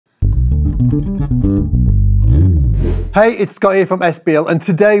Hey, it's Scott here from SBL, and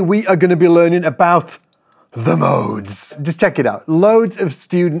today we are going to be learning about the modes. Just check it out. Loads of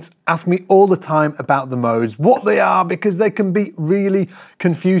students ask me all the time about the modes, what they are, because they can be really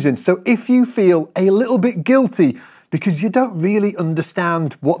confusing. So if you feel a little bit guilty because you don't really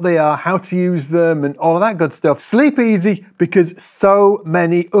understand what they are, how to use them, and all of that good stuff, sleep easy, because so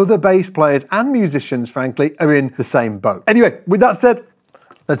many other bass players and musicians, frankly, are in the same boat. Anyway, with that said,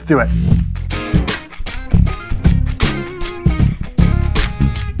 let's do it.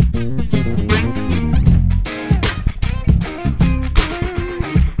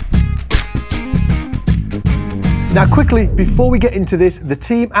 Now quickly, before we get into this, the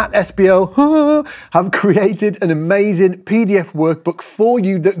team at SBL have created an amazing PDF workbook for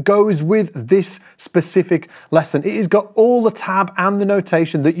you that goes with this specific lesson. It has got all the tab and the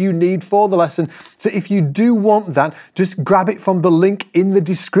notation that you need for the lesson. So if you do want that, just grab it from the link in the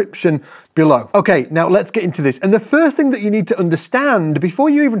description below. Okay, now let's get into this. And the first thing that you need to understand before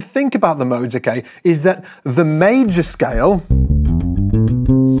you even think about the modes, okay, is that the major scale,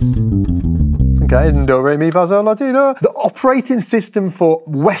 okay, do, re, mi, fa, sol, la, ti, do. The operating system for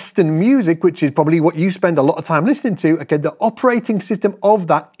Western music, which is probably what you spend a lot of time listening to, okay, the operating system of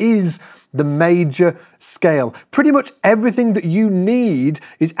that is the major scale. Pretty much everything that you need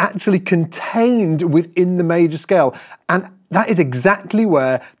is actually contained within the major scale. And that is exactly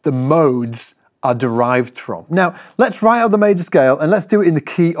where the modes are derived from. Now, let's write out the major scale and let's do it in the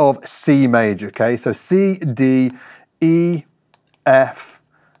key of C major, okay? So C, D, E, F,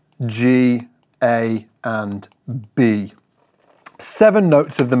 G, A and B. 7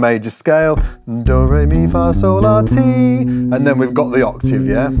 notes of the major scale, do, re, mi, fa, sol, la, ti, and then we've got the octave,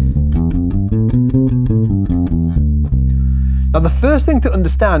 yeah? Now the first thing to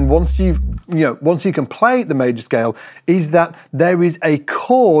understand once you can play the major scale is that there is a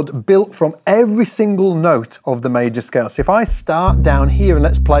chord built from every single note of the major scale. So if I start down here and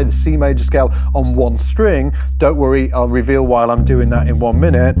let's play the C major scale on 1 string, don't worry, I'll reveal while I'm doing that in 1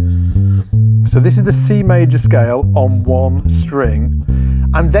 minute. So this is the C major scale on 1 string.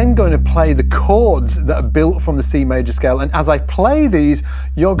 I'm then going to play the chords that are built from the C major scale. And as I play these,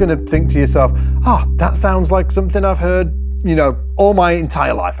 you're going to think to yourself, that sounds like something I've heard, all my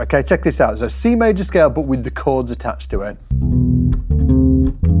entire life. Okay, check this out. So C major scale, but with the chords attached to it.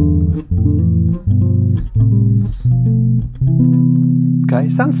 Okay,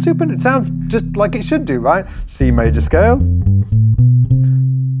 it sounds just like it should do, right? C major scale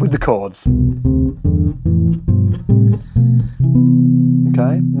with the chords.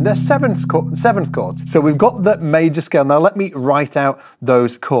 Okay, and there's seventh chords. So we've got the major scale. Now let me write out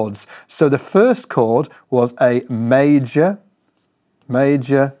those chords. So the first chord was a major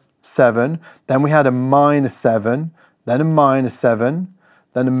 7, then we had a minor 7, then a minor 7,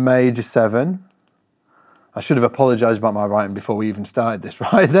 then a major 7. I should have apologized about my writing before we even started this,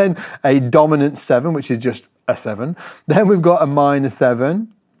 right? Then a dominant 7, which is just a 7. Then we've got a minor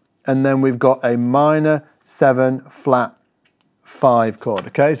 7, and then we've got a minor 7 flat 5 chord,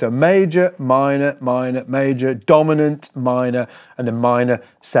 okay? So major, minor, minor, major, dominant, minor, and a minor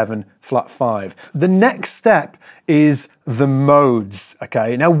 7 flat 5. The next step is the modes,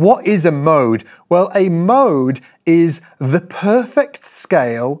 okay? Now what is a mode? Well, a mode is the perfect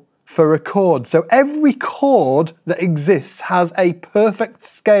scale for a chord. So every chord that exists has a perfect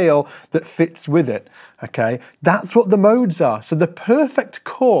scale that fits with it, okay? That's what the modes are. So the perfect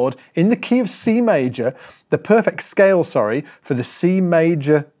chord in the key of C major, the perfect scale, sorry, for the C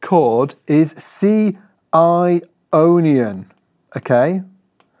major chord is C Ionian, okay?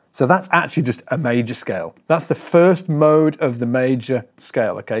 So that's actually just a major scale. That's the first mode of the major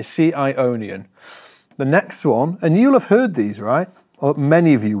scale, okay? C Ionian. The next one, and you'll have heard these, right? Or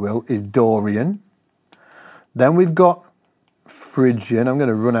many of you will, is Dorian. Then we've got Phrygian. I'm going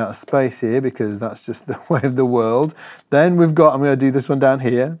to run out of space here because that's just the way of the world. Then we've got, I'm going to do this one down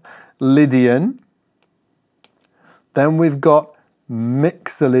here, Lydian. Then we've got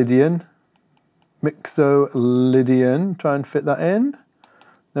Mixolydian. Try and fit that in.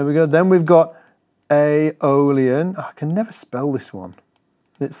 There we go. Then we've got Aeolian. I can never spell this one.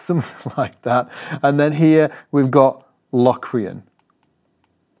 It's something like that. And then here we've got Locrian.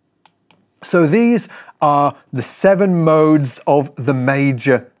 So these are the 7 modes of the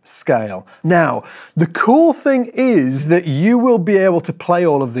major scale. Now, the cool thing is that you will be able to play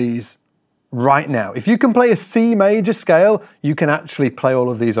all of these right now. If you can play a C major scale, you can actually play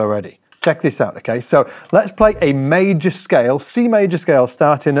all of these already. Check this out, okay? So let's play a major scale, C major scale,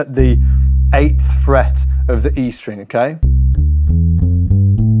 starting at the 8th fret of the E string, okay?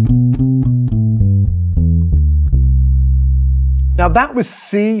 Now that was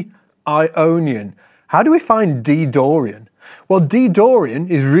C Ionian. How do we find D Dorian? Well, D Dorian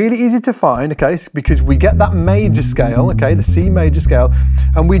is really easy to find, okay, because we get that major scale, okay, the C major scale,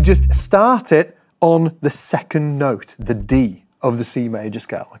 and we just start it on the second note, the D of the C major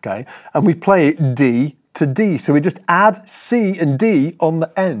scale, okay, and we play it D to D. So we just add C and D on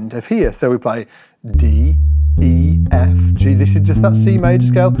the end of here. So we play D, E, F, G. This is just that C major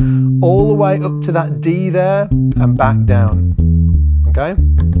scale, all the way up to that D there and back down, okay?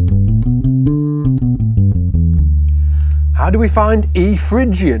 How do we find E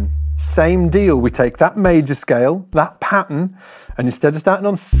Phrygian? Same deal. We take that major scale, that pattern, and instead of starting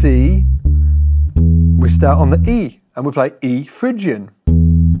on C, we start on the E and we play E Phrygian.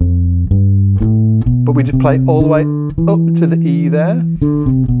 But we just play all the way up to the E there.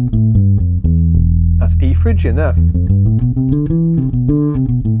 That's E Phrygian there.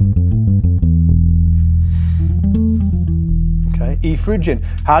 Okay, E Phrygian.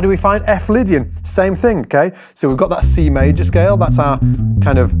 How do we find F Lydian? Same thing, okay? So we've got that C major scale, that's our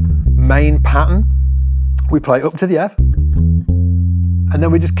kind of main pattern. We play up to the F, and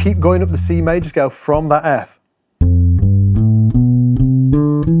then we just keep going up the C major scale from that F.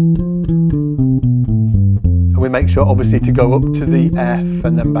 And we make sure, obviously, to go up to the F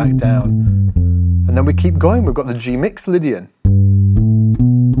and then back down. And then we keep going. We've got the G mixed Lydian.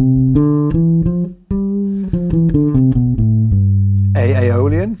 A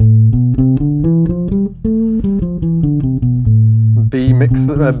Aeolian. B mixed,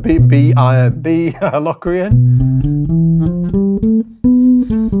 B Locrian.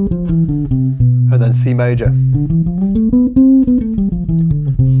 And then C major.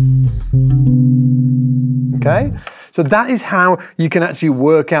 Okay, so that is how you can actually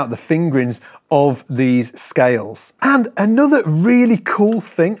work out the fingerings of these scales. And another really cool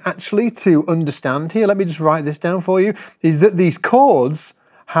thing actually to understand here, let me just write this down for you, is that these chords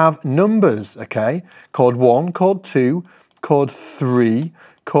have numbers, okay? Chord 1, chord 2, chord 3,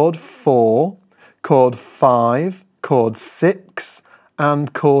 chord 4, chord 5, chord 6,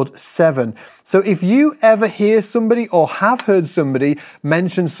 and chord 7. So if you ever hear somebody or have heard somebody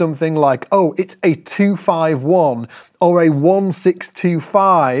mention something like, oh, it's a 2-5-1 or a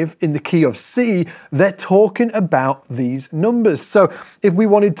 1-6-2-5 in the key of C, they're talking about these numbers. So if we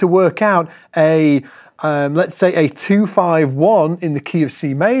wanted to work out a let's say a 2-5-1 in the key of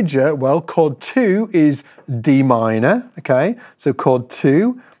C major, well, chord 2 is D minor, okay? So chord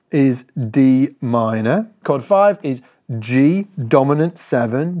 2 is D minor. Chord 5 is G dominant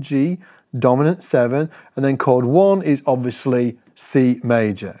 7, G dominant 7, and then chord 1 is obviously C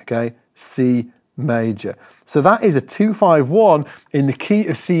major, okay? C major. So that is a 2-5-1 in the key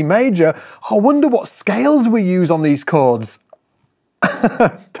of C major. I wonder what scales we use on these chords.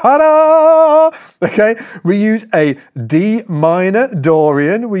 Ta-da! Okay, we use a D minor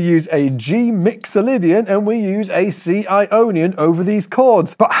Dorian, we use a G Mixolydian, and we use a C Ionian over these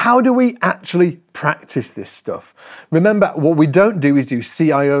chords. But how do we actually practice this stuff? Remember, what we don't do is do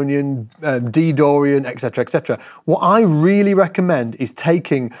C Ionian, D Dorian, etc., etc. What I really recommend is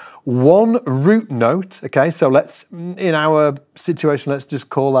taking one root note, okay, so let's, in our situation, let's just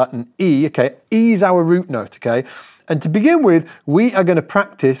call that an E, okay, E is our root note, okay? And to begin with, we are going to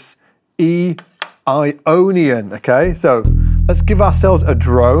practice E Ionian, okay? So let's give ourselves a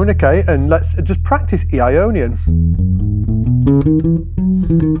drone, okay? And let's just practice E Ionian.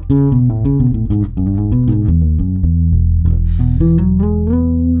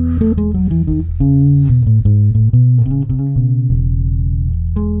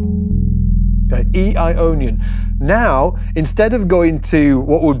 Okay, E Ionian. Now, instead of going to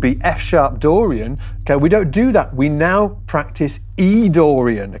what would be F sharp Dorian, okay, we don't do that. We now practice E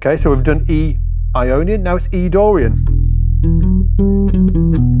Dorian, okay? So we've done E Ionian, now it's E Dorian.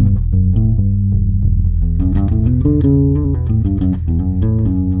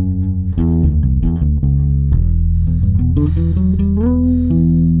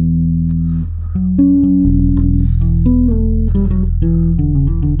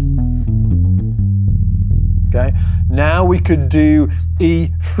 Okay, now we could do E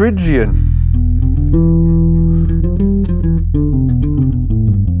Phrygian.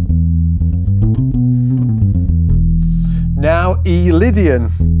 Now E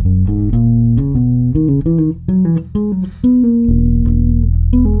Lydian.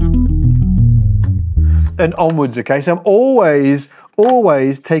 And onwards, okay? So I'm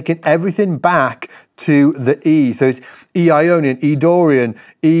always taking everything back to the E. So it's E Ionian, E Dorian,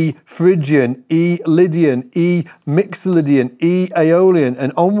 E Phrygian, E Lydian, E Mixolydian, E Aeolian,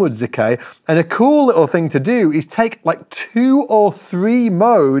 and onwards, okay? And a cool little thing to do is take like 2 or 3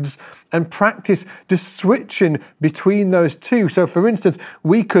 modes and practice just switching between those two. So for instance,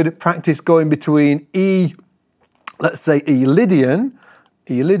 we could practice going between E, let's say E Lydian,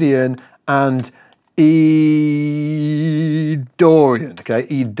 and E Dorian, okay?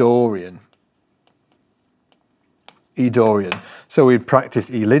 E Dorian. E Dorian. So we'd practice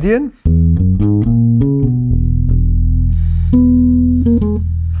E Lydian.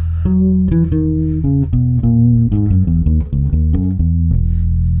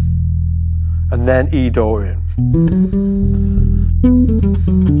 And then E Dorian.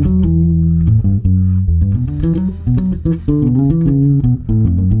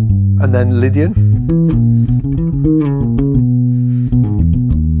 And then Lydian.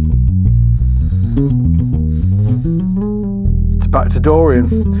 Back to Dorian,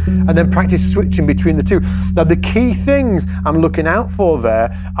 and then practice switching between the two. Now the key things I'm looking out for there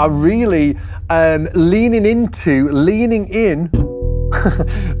are really leaning in to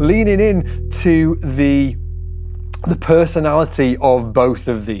the personality of both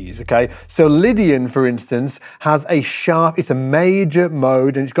of these, okay? So Lydian, for instance, has a sharp, it's a major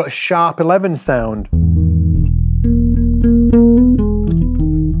mode, and it's got a sharp 11 sound.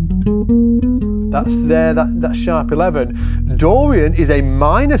 That's there, that's sharp 11. Dorian is a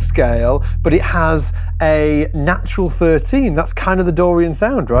minor scale, but it has a natural 13. That's kind of the Dorian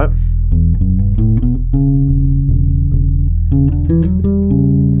sound, right?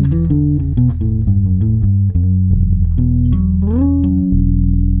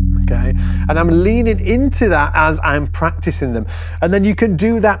 Okay, and I'm leaning into that as I'm practicing them. And then you can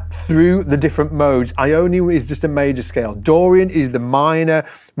do that through the different modes. Ionian is just a major scale. Dorian is the minor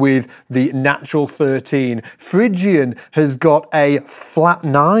with the natural 13. Phrygian has got a flat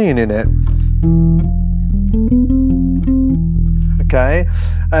 9 in it. Okay,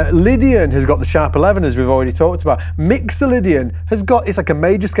 Lydian has got the sharp 11, as we've already talked about. Mixolydian has got, it's like a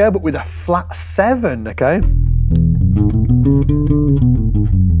major scale, but with a flat 7, okay?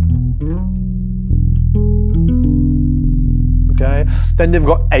 Okay. Then they've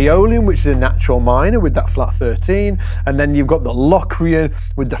got Aeolian, which is a natural minor with that flat 13, and then you've got the Locrian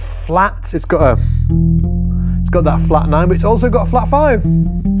with the flats. It's got that flat 9, but it's also got a flat 5.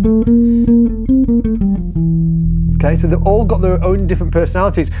 Okay, so they've all got their own different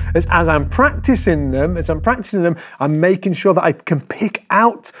personalities. As I'm practicing them, I'm making sure that I can pick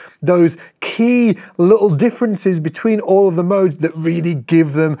out those key little differences between all of the modes that really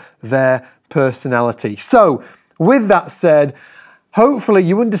give them their personality. So, with that said, hopefully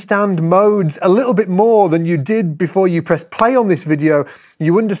you understand modes a little bit more than you did before you pressed play on this video.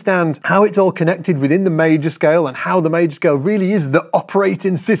 You understand how it's all connected within the major scale and how the major scale really is the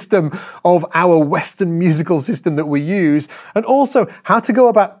operating system of our Western musical system that we use, and also how to go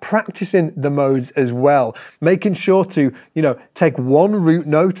about practicing the modes as well, making sure to, you know, take one root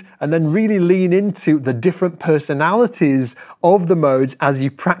note and then really lean into the different personalities of the modes as you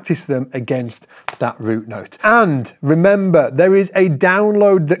practice them against that root note. And remember, there is a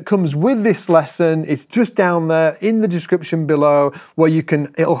download that comes with this lesson. It's just down there in the description below, where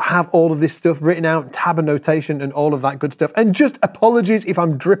it'll have all of this stuff written out, tab and notation and all of that good stuff. And just apologies if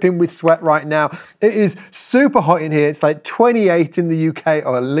I'm dripping with sweat right now. It is super hot in here. It's like 28 in the UK,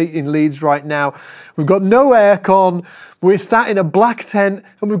 or in Leeds right now. We've got no aircon. We're sat in a black tent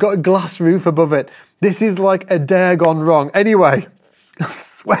and we've got a glass roof above it. This is like a dare gone wrong. Anyway, I'm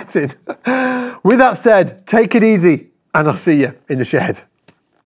sweating. With that said, take it easy and I'll see you in the shed.